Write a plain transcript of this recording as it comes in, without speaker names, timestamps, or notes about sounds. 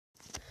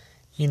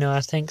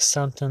I think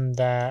something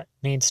that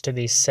needs to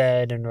be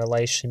said in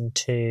relation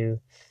to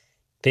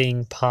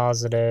being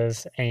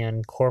positive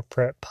and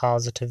corporate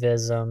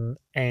positivism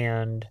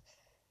and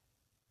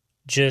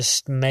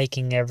just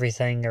making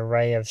everything a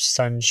ray of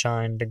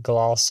sunshine to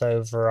gloss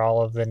over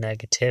all of the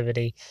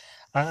negativity.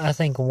 I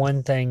think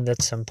one thing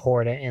that's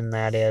important in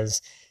that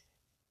is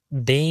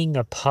being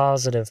a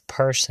positive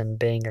person,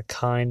 being a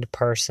kind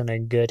person, a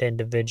good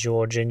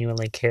individual,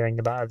 genuinely caring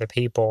about other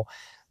people,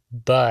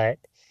 but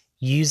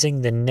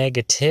using the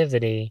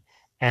negativity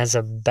as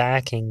a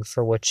backing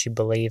for what you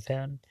believe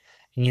in.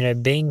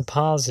 And, being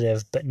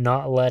positive, but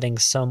not letting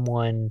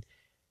someone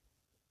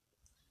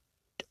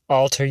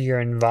alter your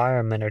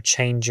environment or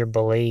change your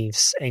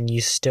beliefs, and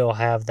you still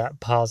have that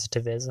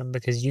positivism,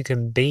 because you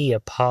can be a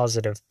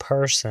positive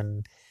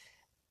person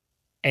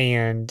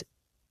and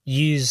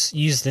use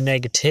the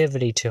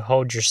negativity to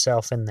hold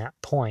yourself in that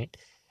point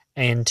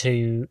and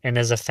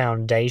as a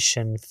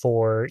foundation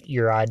for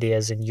your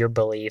ideas and your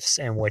beliefs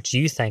and what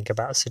you think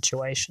about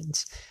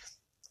situations.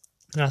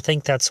 And I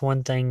think that's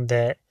one thing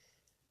that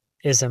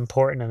is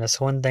important, and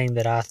it's one thing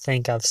that I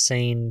think I've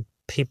seen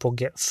people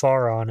get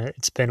far on.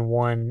 It's been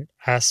one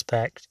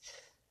aspect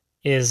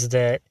is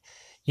that,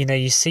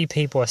 you see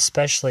people,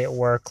 especially at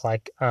work,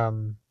 like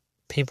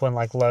people in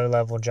like low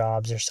level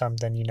jobs or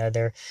something,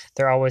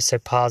 they're always so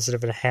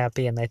positive and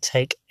happy, and they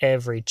take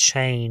every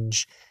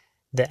change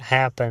that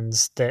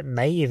happens that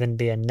may even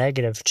be a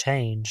negative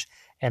change,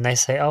 and they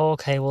say, oh,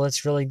 okay, well,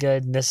 it's really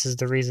good, and this is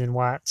the reason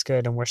why it's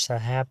good, and we're so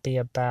happy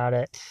about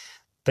it.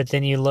 But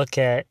then you look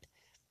at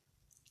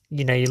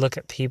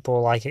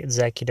people like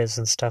executives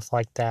and stuff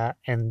like that,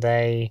 and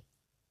they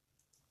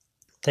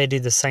do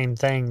the same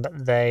thing,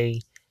 but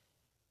they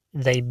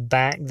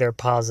back their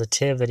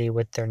positivity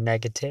with their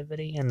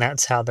negativity, and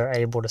that's how they're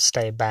able to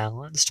stay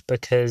balanced.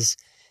 Because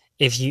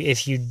if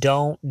you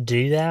don't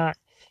do that,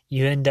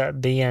 you end up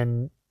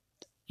being,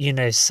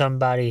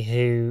 somebody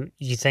who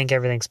you think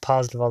everything's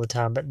positive all the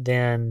time, but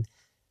then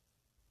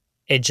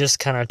it just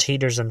kind of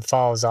teeters and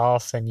falls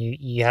off, and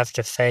you have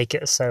to fake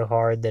it so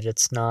hard that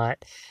it's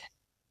not,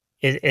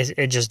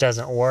 it just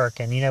doesn't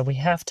work. And we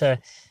have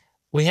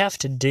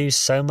to do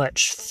so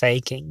much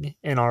faking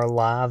in our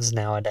lives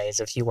nowadays.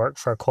 If you work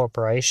for a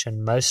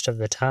corporation most of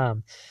the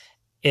time,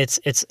 it's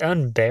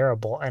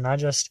unbearable. And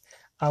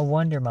I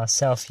wonder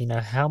myself,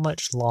 how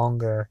much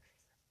longer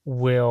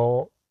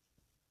will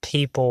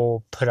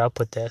people put up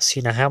with this?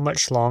 How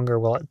much longer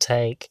will it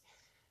take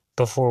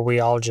before we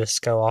all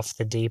just go off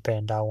the deep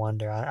end? I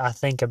wonder. I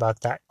think about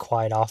that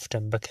quite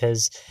often,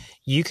 because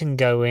you can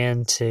go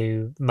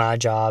into my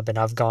job, and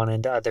I've gone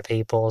into other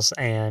people's,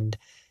 and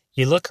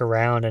you look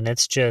around, and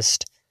it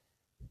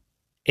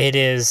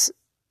is,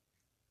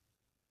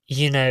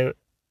 you know,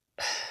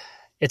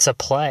 it's a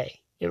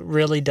play. It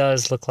really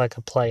does look like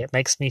a play. It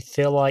makes me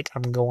feel like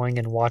I'm going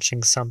and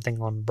watching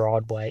something on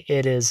Broadway.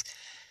 It is,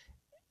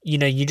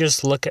 you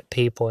just look at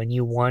people and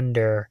you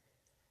wonder,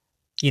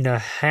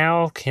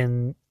 how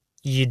can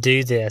you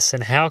do this?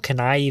 And how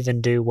can I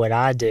even do what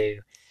I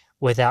do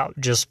without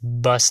just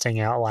busting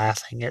out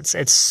laughing?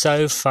 It's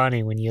so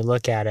funny when you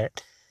look at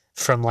it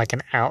from like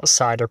an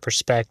outsider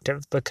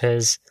perspective,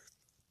 because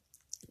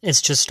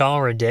it's just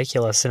all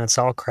ridiculous and it's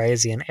all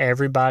crazy, and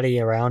everybody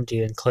around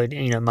you,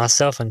 including,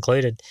 myself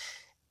included,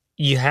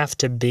 you have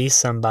to be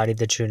somebody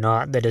that you're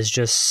not, that is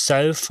just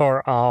so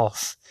far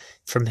off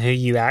from who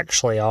you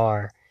actually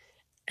are.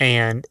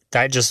 And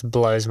that just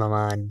blows my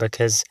mind,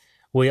 because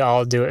we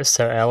all do it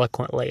so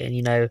eloquently,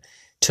 and,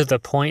 to the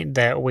point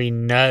that we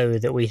know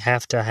that we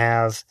have to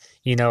have,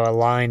 a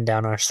line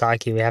down our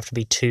psyche. We have to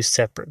be two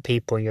separate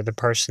people. You're the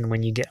person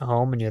when you get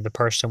home, and you're the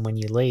person when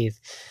you leave.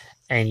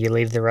 And you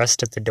leave the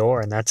rest at the door,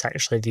 and that's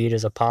actually viewed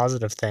as a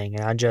positive thing.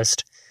 And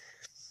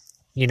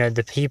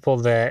the people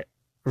that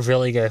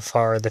really go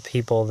far are the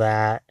people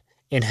that,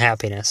 in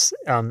happiness,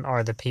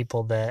 are the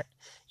people that,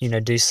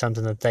 do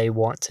something that they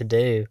want to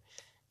do.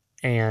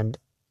 And,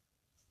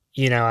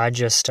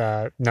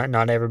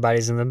 not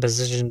everybody's in the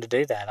position to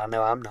do that. I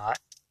know I'm not,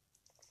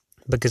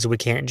 because we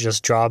can't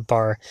just drop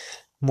our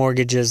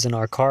mortgages and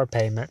our car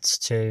payments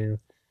to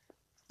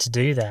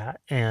do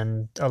that.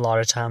 And a lot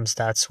of times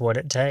that's what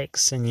it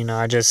takes. And,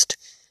 I just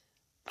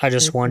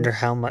wonder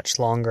how much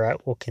longer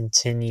it will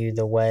continue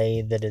the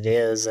way that it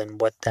is, and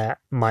what that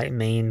might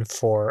mean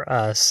for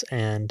us.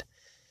 And,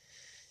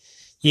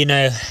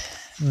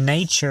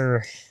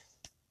 nature,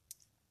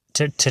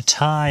 to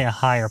tie a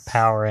higher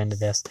power into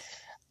this,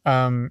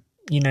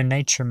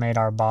 nature made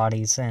our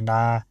bodies, and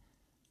I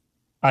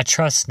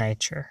trust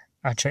nature.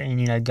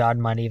 And, God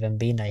might even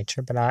be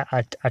nature, but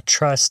I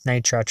trust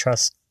nature. I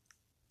trust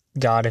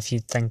God, if you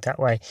think that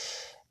way.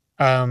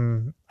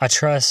 I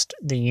trust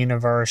the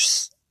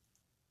universe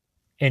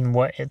in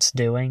what it's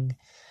doing,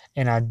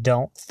 and I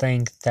don't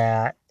think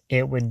that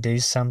it would do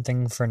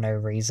something for no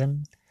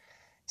reason.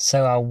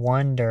 So I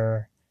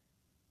wonder,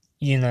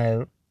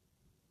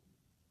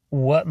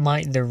 what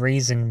might the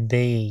reason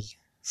be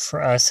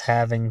for us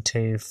having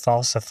to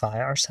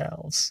falsify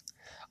ourselves?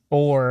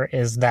 Or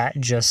is that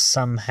just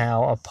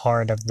somehow a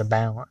part of the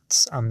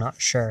balance? I'm not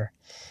sure.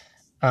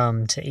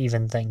 to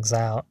even things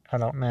out. I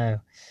don't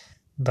know.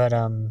 But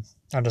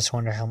I just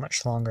wonder how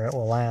much longer it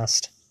will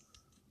last.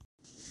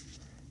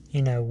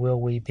 Will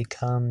we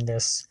become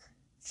this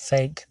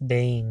fake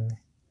being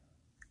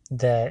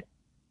that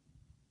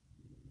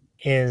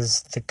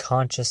is the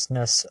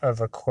consciousness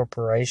of a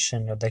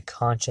corporation or the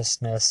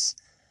consciousness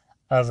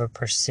of a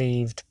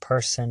perceived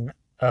person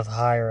of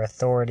higher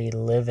authority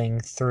living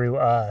through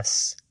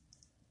us?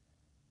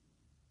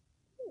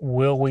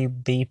 Will we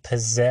be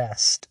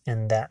possessed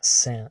in that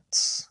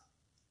sense?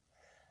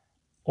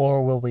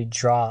 Or will we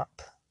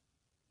drop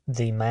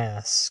the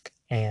mask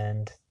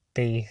and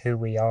be who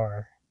we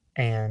are?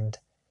 And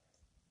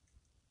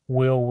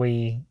will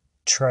we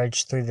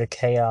trudge through the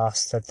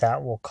chaos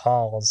that will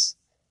cause,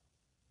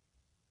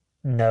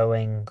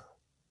 knowing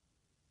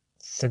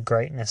the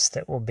greatness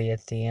that will be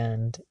at the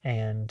end,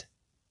 and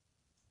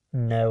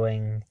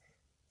knowing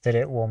that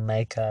it will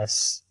make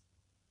us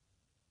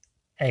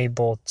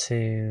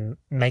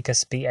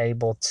be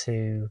able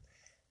to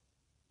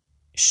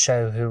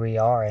show who we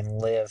are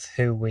and live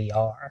who we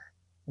are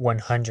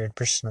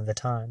 100% of the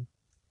time?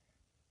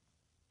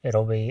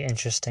 It'll be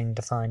interesting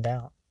to find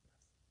out.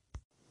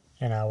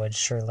 And I would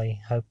surely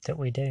hope that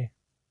we do.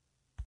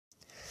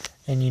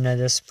 And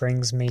this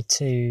brings me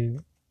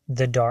to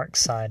the dark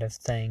side of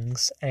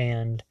things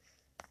and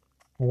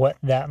what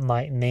that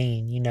might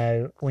mean.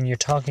 When you're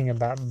talking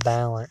about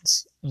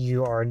balance,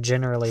 you are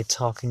generally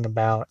talking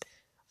about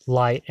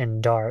light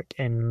and dark,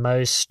 and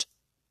most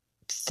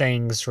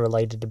things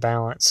related to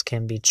balance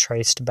can be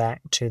traced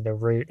back to the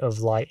root of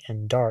light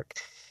and dark.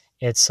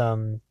 It's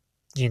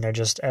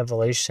just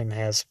evolution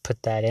has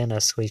put that in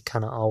us. We've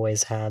kind of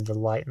always had the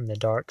light and the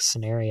dark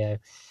scenario,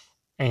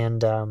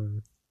 and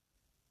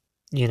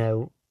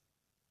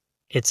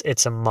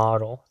it's a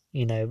model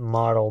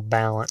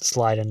balance,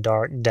 light and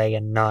dark, day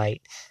and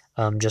night,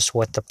 just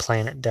what the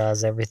planet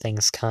does.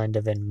 Everything's kind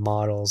of in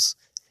models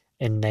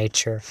in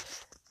nature.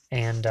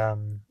 And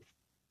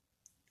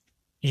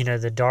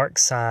the dark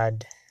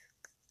side,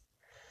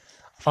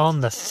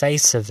 on the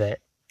face of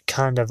it,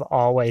 kind of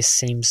always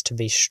seems to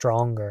be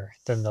stronger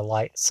than the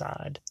light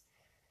side.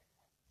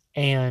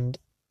 And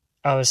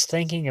I was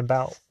thinking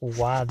about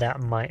why that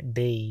might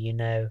be.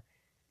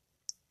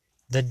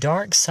 The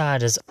dark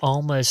side is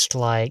almost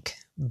like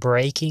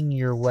breaking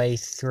your way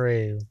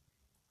through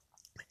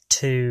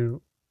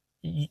to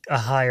a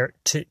higher,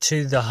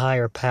 to the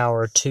higher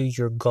power, to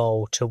your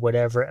goal, to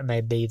whatever it may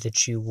be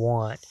that you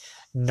want,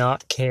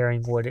 not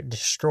caring what it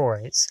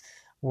destroys.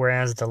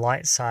 Whereas the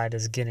light side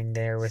is getting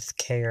there with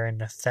care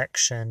and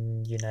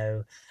affection,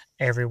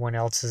 everyone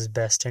else's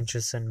best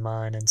interest in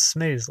mind, and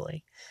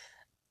smoothly.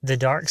 The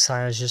dark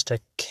side is just a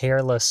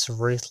careless,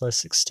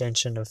 ruthless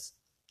extension of,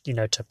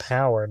 to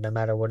power, no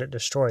matter what it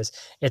destroys.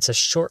 It's a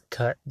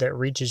shortcut that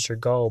reaches your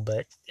goal,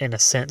 but in a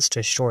sense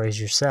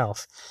destroys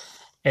yourself.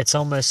 It's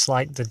almost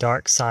like the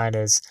dark side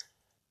is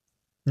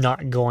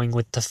not going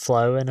with the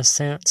flow in a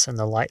sense, and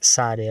the light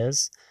side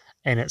is.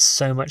 And it's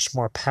so much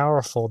more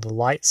powerful, the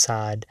light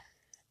side,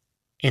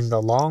 in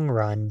the long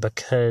run,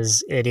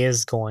 because it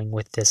is going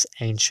with this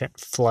ancient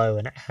flow,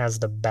 and it has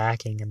the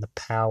backing and the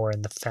power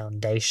and the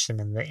foundation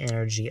and the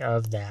energy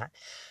of that.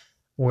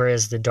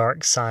 Whereas the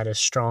dark side is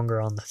stronger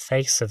on the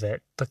face of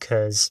it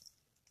because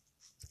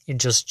it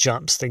just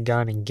jumps the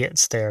gun and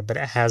gets there, but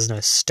it has no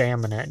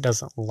stamina. It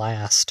doesn't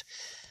last.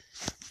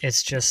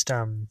 It's just,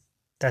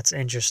 that's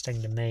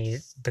interesting to me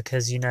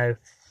because,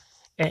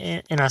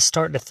 and I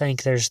start to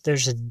think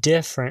there's a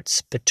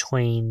difference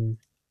between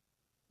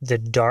the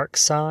dark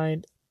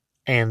side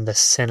and the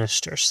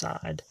sinister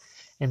side.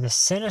 And the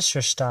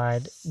sinister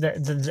side,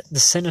 the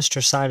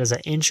sinister side is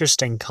an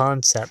interesting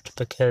concept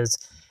because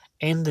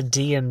in the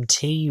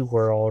DMT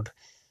world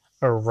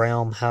or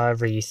realm,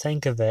 however you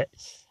think of it,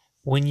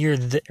 when you're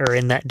or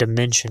in that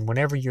dimension,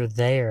 whenever you're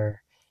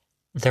there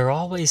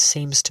always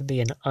seems to be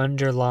an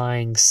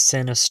underlying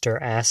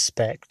sinister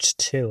aspect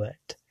to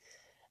it.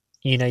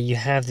 You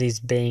have these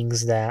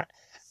beings that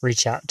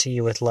reach out to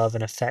you with love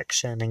and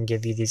affection and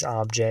give you these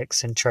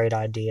objects and trade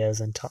ideas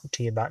and talk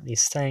to you about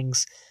these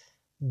things.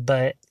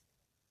 But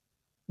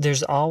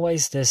there's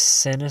always this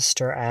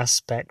sinister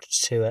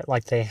aspect to it.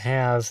 Like they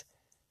have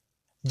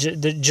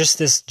just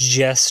this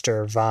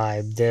jester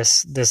vibe,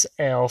 this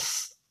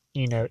elf,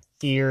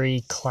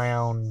 eerie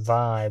clown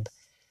vibe.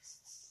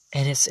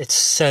 And it's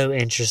so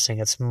interesting.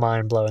 It's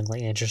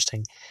mind-blowingly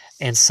interesting.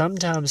 And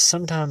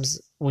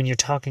sometimes when you're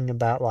talking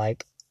about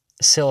like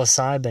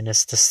psilocybin,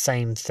 it's the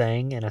same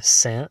thing in a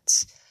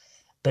sense.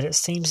 But it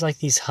seems like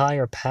these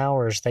higher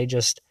powers,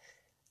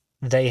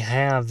 they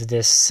have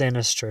this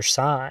sinister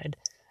side.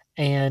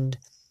 And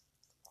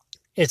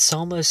it's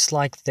almost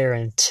like they're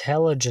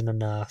intelligent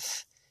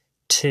enough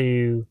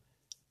to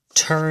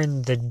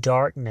turn the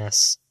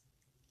darkness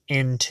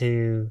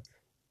into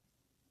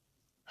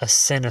a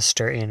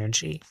sinister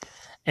energy.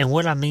 And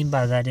what I mean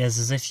by that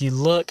is if you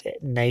look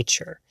at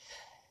nature,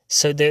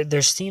 so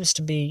there seems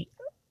to be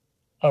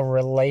a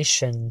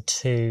relation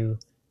to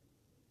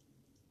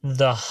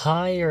the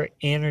higher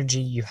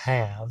energy you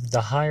have,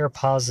 the higher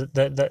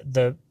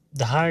the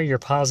higher your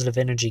positive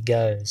energy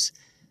goes,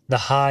 the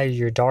higher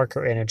your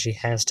darker energy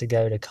has to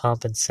go to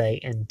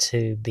compensate and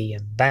to be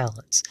in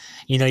balance.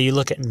 You know, you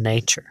look at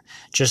nature,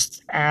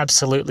 just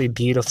absolutely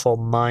beautiful,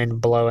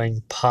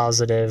 mind-blowing,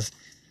 positive,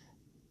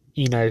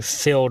 you know,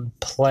 filled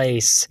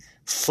place,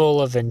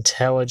 full of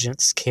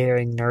intelligence,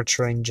 caring,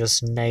 nurturing,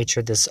 just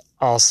nature, this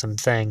awesome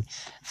thing.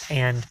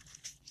 And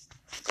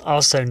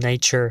also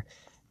nature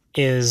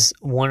is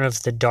one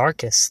of the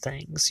darkest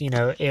things. You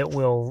know, it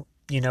will,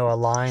 you know, a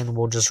lion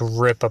will just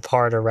rip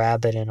apart a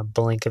rabbit in a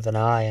blink of an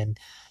eye, and,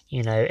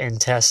 you know,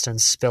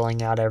 intestines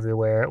spilling out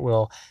everywhere.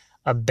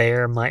 A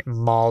bear might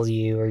maul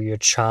you or your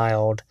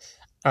child.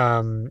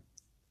 You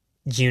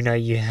know,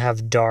 you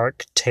have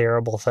dark,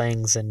 terrible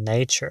things in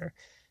nature,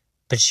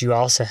 but you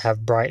also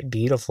have bright,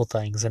 beautiful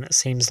things. And it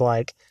seems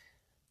like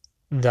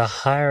the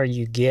higher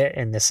you get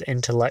in this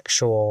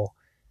intellectual,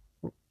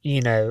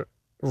 you know,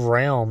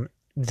 realm,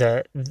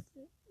 the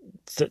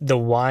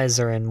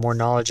wiser and more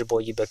knowledgeable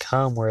you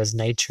become, whereas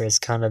nature is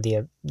kind of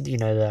the, you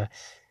know,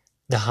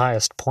 the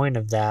highest point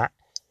of that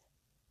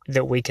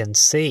we can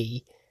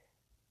see.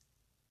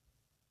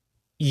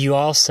 You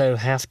also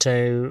have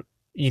to,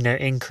 you know,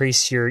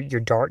 increase your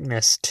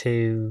darkness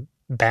to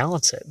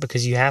balance it,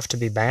 because you have to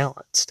be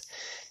balanced.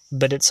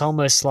 But it's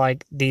almost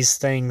like these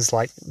things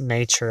like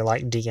nature,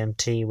 like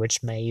DMT,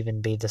 which may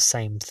even be the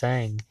same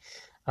thing,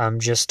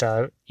 just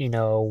you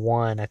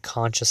know, a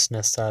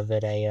consciousness of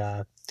it,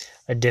 a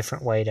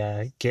different way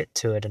to get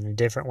to it and a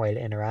different way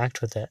to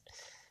interact with it,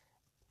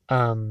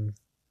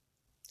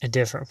 a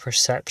different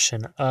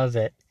perception of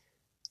it.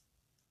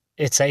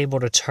 It's able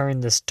to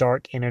turn this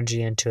dark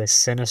energy into a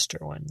sinister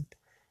one.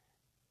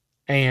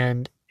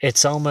 And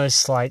it's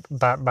almost like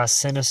by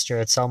sinister,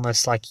 it's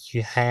almost like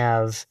you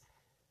have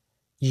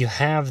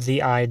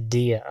the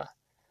idea,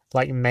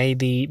 like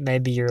maybe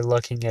you're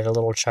looking at a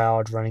little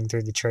child running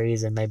through the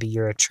trees, and maybe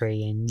you're a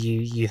tree, and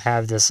you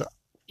have this,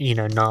 you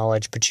know,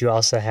 knowledge, but you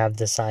also have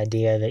this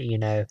idea that, you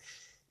know,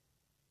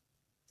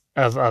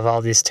 of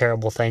all these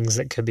terrible things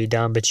that could be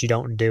done, but you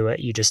don't do it.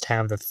 You just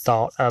have the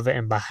thought of it,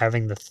 and by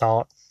having the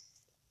thought,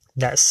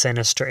 that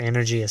sinister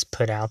energy is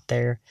put out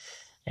there.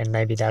 And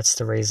maybe that's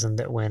the reason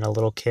that when a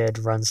little kid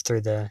runs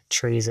through the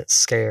trees, it's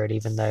scared,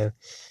 even though,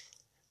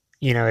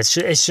 you know, it's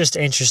just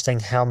interesting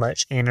how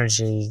much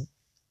energy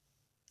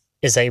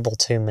is able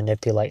to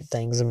manipulate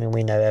things. I mean,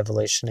 we know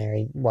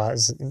evolutionary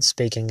wise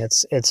speaking,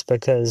 it's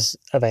because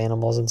of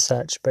animals and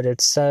such, but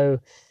it's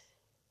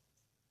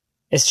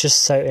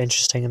just so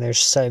interesting, and there's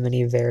so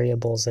many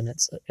variables, and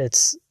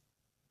it's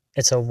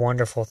a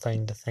wonderful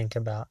thing to think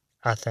about,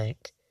 I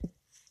think.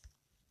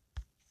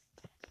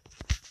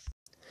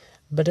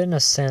 But in a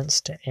sense,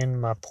 to end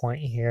my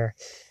point here,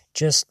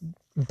 just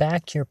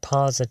back your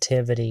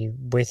positivity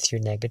with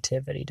your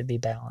negativity to be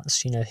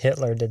balanced. You know,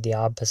 Hitler did the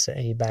opposite.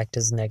 He backed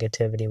his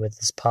negativity with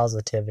his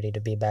positivity to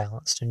be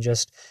balanced, and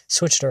just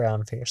switch it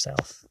around for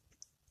yourself.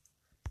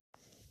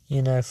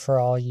 You know, for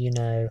all you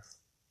know,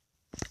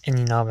 and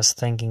you know, I was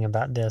thinking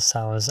about this.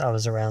 I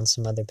was around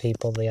some other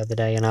people the other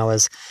day, and I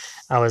was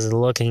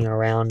looking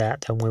around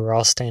at them. We were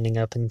all standing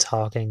up and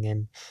talking,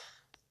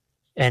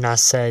 and I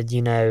said,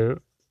 you know,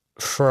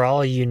 for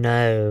all you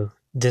know,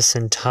 this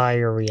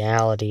entire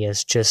reality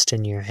is just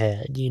in your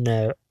head. You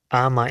know,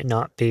 I might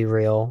not be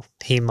real.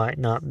 He might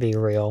not be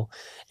real.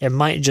 It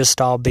might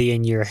just all be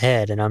in your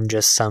head, and I'm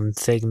just some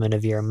figment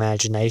of your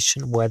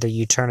imagination. Whether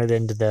you turn it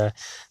into the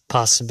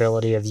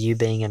possibility of you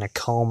being in a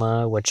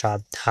coma, which I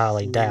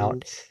highly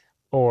doubt,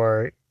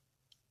 or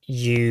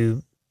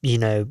you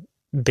know,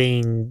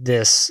 being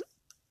this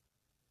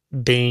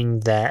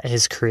being that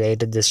has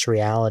created this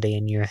reality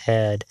in your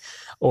head,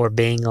 or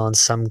being on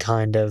some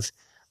kind of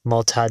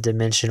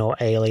multi-dimensional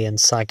alien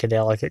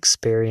psychedelic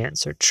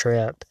experience or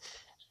trip,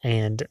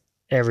 and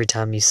every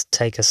time you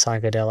take a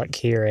psychedelic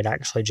here, it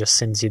actually just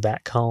sends you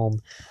back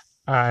home.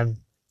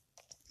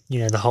 You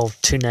know, the whole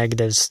two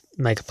negatives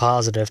make a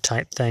positive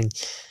type thing.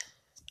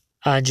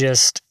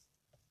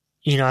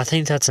 You know, I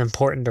think that's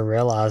important to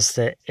realize,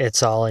 that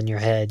it's all in your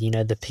head. You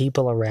know, the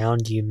people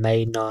around you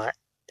may not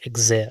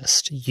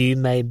exist. You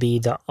may be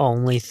the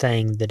only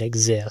thing that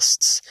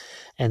exists.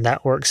 And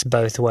that works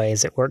both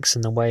ways. It works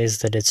in the ways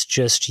that it's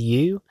just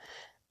you,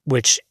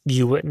 which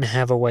you wouldn't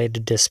have a way to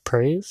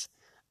disprove.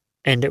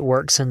 And it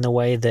works in the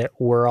way that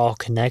we're all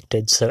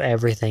connected, so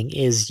everything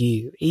is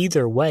you.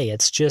 Either way,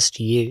 it's just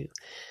you.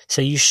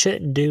 So you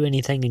shouldn't do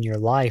anything in your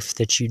life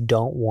that you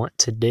don't want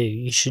to do.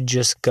 You should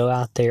just go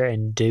out there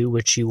and do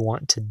what you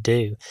want to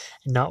do,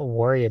 and not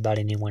worry about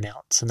anyone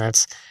else. And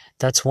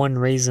that's one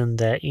reason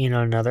that, you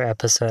know, another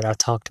episode I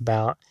talked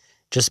about,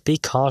 just be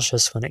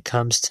cautious when it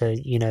comes to,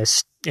 you know,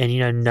 and, you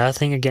know,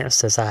 nothing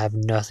against this. I have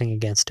nothing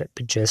against it,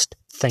 but just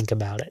think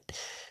about it.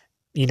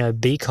 You know,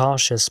 be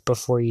cautious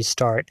before you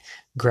start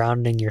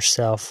grounding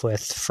yourself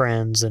with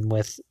friends and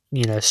with,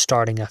 you know,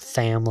 starting a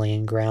family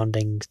and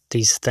grounding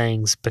these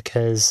things,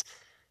 because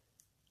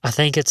I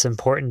think it's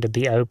important to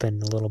be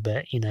open a little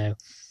bit, you know,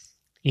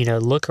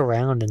 look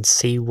around and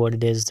see what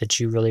it is that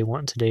you really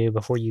want to do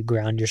before you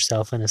ground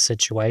yourself in a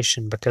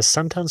situation, because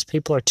sometimes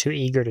people are too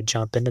eager to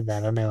jump into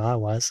that. I know I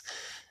was.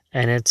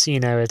 And it's, you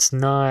know, it's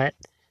not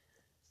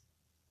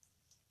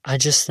I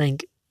just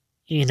think,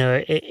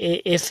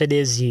 if it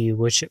is you,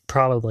 which it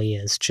probably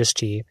is,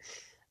 just you,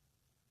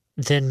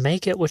 then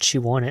make it what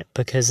you want it,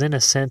 because in a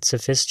sense,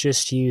 if it's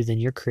just you, then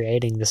you're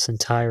creating this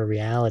entire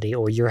reality,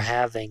 or you're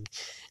having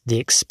the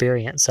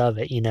experience of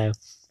it.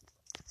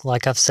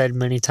 Like I've said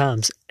many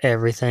times,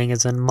 everything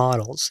is in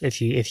models.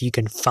 If you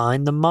can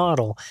find the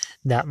model,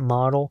 that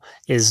model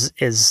is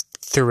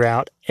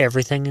throughout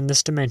everything in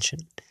this dimension.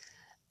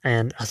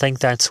 And I think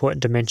that's what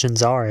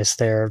dimensions are, is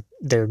they're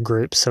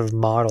groups of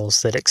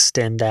models that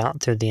extend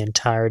out through the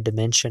entire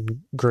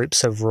dimension,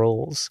 groups of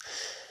rules.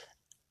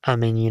 I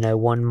mean,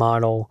 one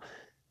model,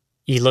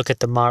 you look at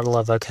the model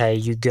of, okay,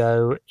 you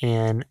go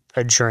in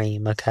a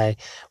dream, okay?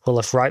 Well,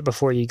 if right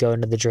before you go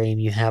into the dream,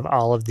 you have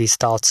all of these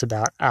thoughts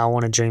about, I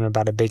want to dream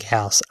about a big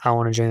house, I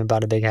want to dream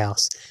about a big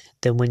house,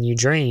 then when you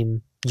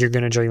dream, you're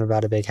going to dream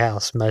about a big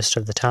house most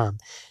of the time,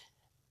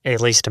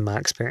 at least in my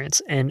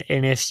experience. And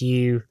if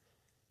you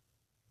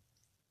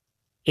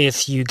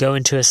go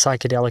into a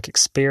psychedelic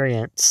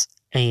experience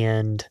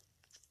and,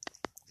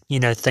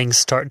 things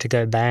start to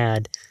go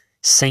bad,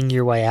 sing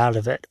your way out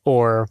of it,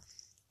 or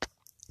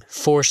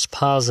force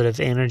positive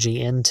energy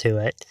into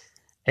it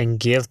and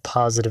give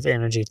positive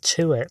energy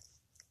to it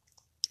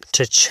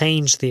to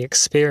change the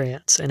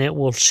experience, and it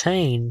will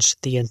change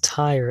the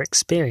entire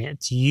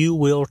experience. You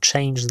will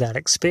change that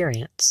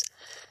experience.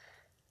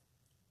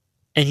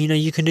 And,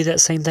 you can do that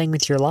same thing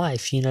with your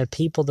life.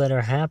 People that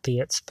are happy,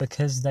 it's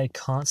because they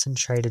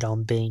concentrated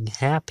on being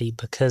happy,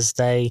 because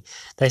they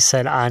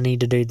said, I need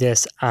to do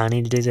this, I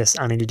need to do this,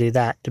 I need to do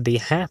that to be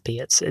happy.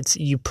 It's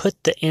you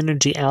put the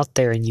energy out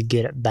there and you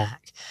get it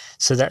back.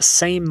 So that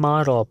same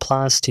model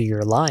applies to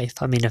your life.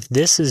 I mean, if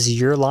this is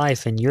your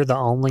life and you're the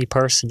only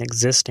person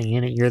existing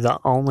in it, you're the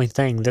only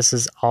thing, this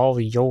is all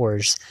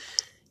yours,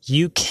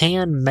 you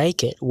can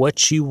make it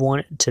what you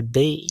want it to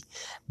be.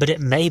 But it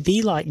may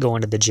be like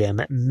going to the gym.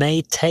 It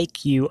may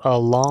take you a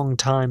long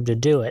time to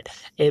do it.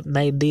 It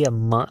may be a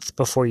month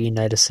before you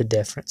notice a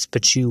difference,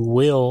 but you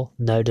will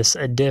notice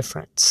a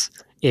difference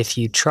if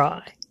you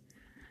try.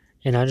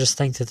 And I just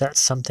think that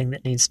that's something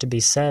that needs to be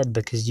said,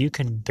 because you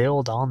can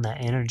build on that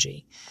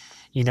energy.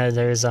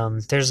 There's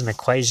an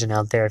equation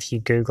out there, if you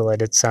Google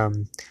it, it's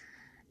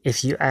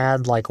if you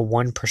add like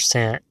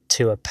 1%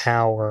 to a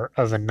power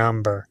of a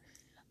number,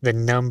 the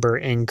number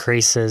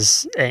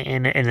increases,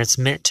 and it's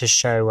meant to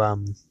show,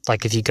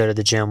 like if you go to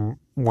the gym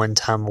one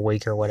time a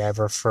week or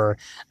whatever for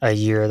a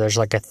year, there's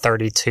like a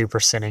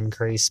 32%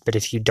 increase. But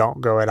if you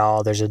don't go at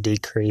all, there's a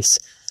decrease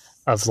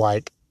of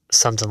like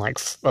something like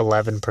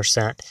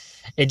 11%.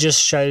 It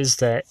just shows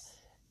that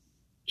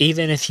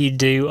even if you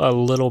do a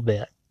little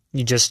bit,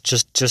 you just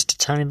a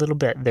tiny little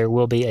bit, there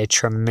will be a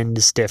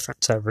tremendous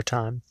difference over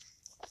time.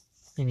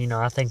 And,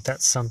 I think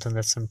that's something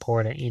that's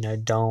important.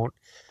 Don't,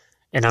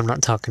 and I'm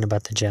not talking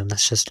about the gym,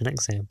 that's just an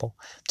example.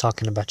 I'm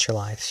talking about your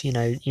life.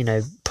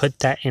 Put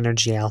that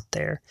energy out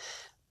there.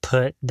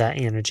 Put that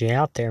energy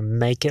out there.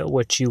 Make it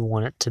what you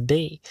want it to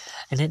be.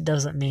 And it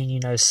doesn't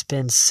mean,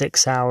 spend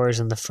 6 hours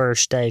in the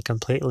first day,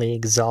 completely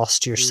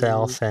exhaust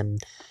yourself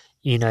and,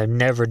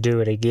 never do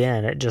it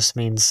again. It just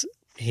means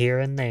here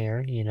and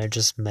there,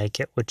 just make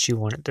it what you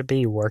want it to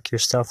be. Work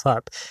yourself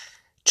up.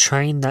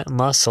 Train that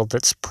muscle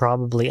that's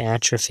probably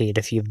atrophied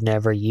if you've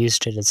never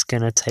used it. It's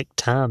going to take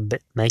time,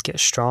 but make it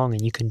strong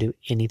and you can do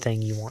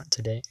anything you want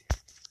to do.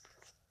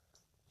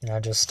 And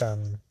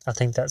I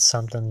think that's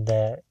something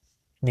that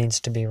needs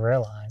to be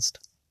realized.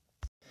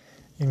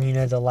 And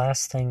the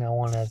last thing I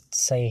want to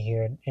say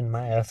here in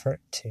my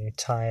effort to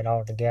tie it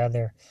all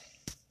together,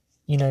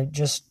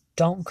 just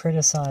don't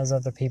criticize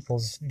other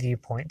people's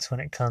viewpoints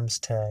when it comes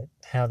to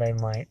how they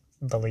might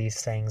believe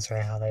things, or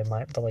how they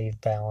might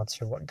believe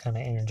balance, or what kind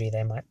of energy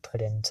they might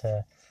put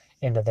into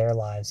their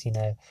lives.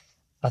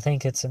 I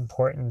think it's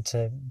important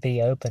to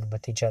be open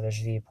with each other's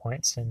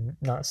viewpoints and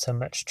not so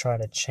much try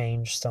to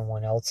change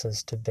someone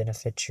else's to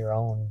benefit your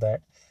own,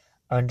 but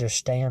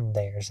understand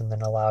theirs and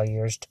then allow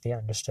yours to be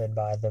understood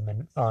by them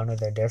and honor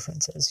their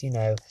differences.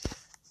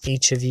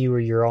 Each of you are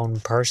your own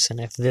person.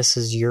 If this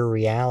is your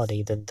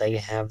reality, then they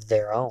have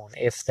their own,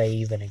 if they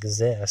even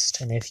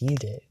exist, and if you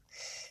do.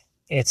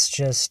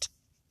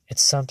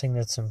 It's something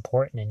that's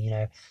important.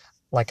 And,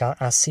 like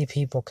I see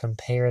people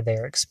compare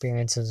their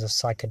experiences of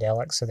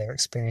psychedelics, or their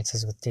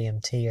experiences with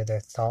DMT, or their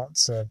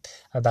thoughts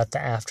about the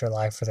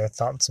afterlife, or their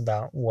thoughts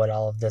about what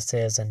all of this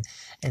is. And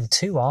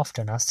too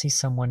often I see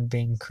someone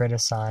being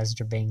criticized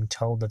or being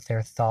told that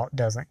their thought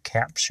doesn't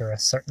capture a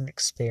certain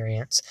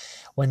experience,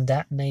 when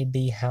that may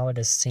be how it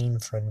is seen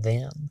for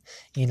them.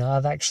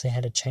 I've actually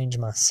had to change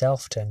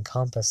myself to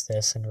encompass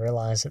this and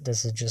realize that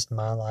this is just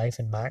my life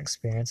and my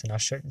experience, and I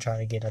shouldn't try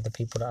to get other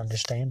people to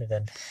understand it.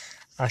 And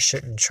I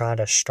shouldn't try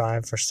to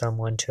strive for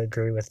someone to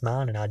agree with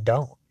mine, and I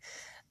don't.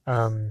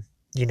 The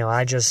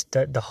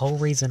whole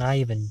reason I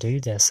even do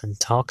this and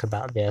talk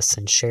about this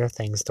and share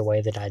things the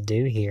way that I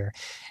do here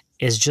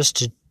is just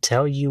to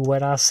tell you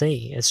what I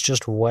see. It's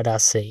just what I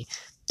see.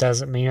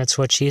 Doesn't mean it's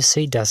what you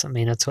see. Doesn't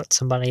mean it's what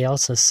somebody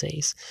else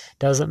sees.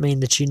 Doesn't mean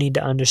that you need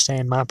to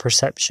understand my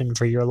perception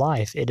for your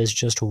life. It is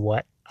just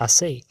what I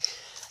see.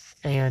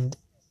 And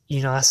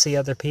I see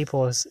other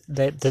people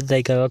that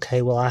they go,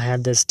 okay, well, I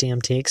had this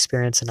DMT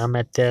experience and I'm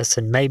at this,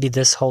 and maybe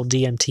this whole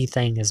DMT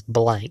thing is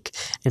blank.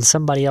 And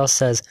somebody else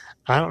says,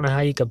 I don't know how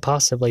you could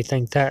possibly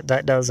think that.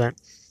 That doesn't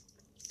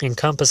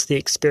encompass the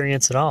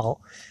experience at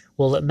all.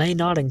 Well, it may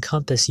not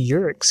encompass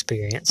your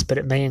experience, but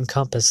it may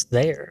encompass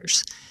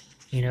theirs.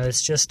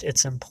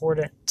 It's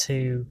important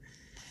to,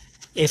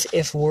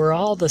 if we're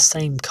all the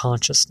same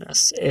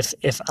consciousness,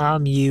 if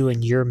I'm you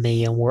and you're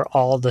me and we're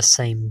all the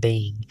same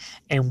being,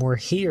 and we're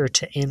here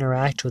to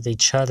interact with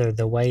each other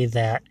the way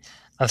that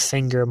a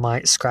finger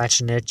might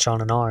scratch an itch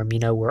on an arm,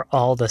 we're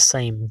all the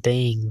same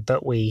being,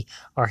 but we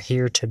are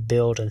here to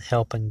build and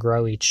help and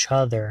grow each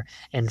other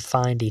and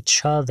find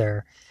each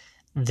other,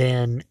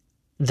 then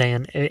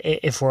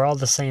if we're all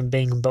the same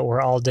being, but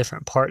we're all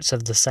different parts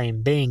of the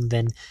same being,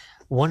 then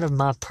one of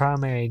my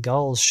primary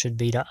goals should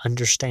be to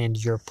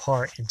understand your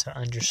part and to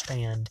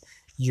understand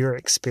your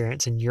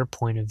experience and your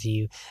point of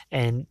view.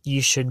 And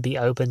you should be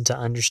open to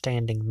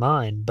understanding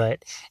mine.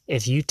 But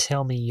if you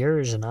tell me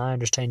yours and I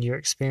understand your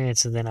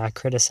experience and then I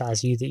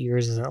criticize you that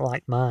yours isn't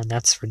like mine,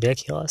 that's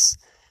ridiculous.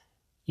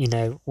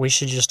 We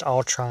should just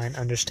all try and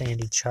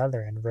understand each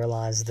other and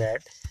realize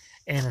that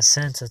in a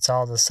sense, it's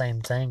all the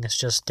same thing. It's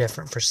just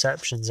different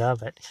perceptions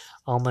of it.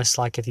 Almost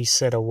like if you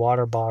sit a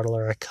water bottle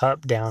or a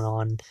cup down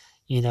on,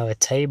 a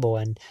table,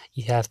 and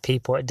you have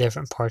people at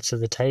different parts of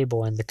the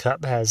table, and the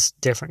cup has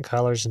different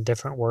colors and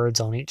different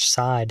words on each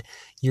side,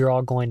 you're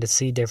all going to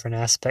see different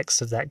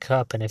aspects of that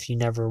cup. And if you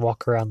never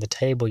walk around the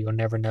table, you'll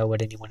never know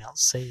what anyone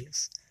else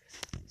sees.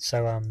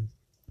 So, I'm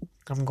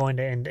going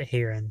to end it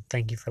here, and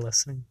thank you for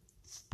listening.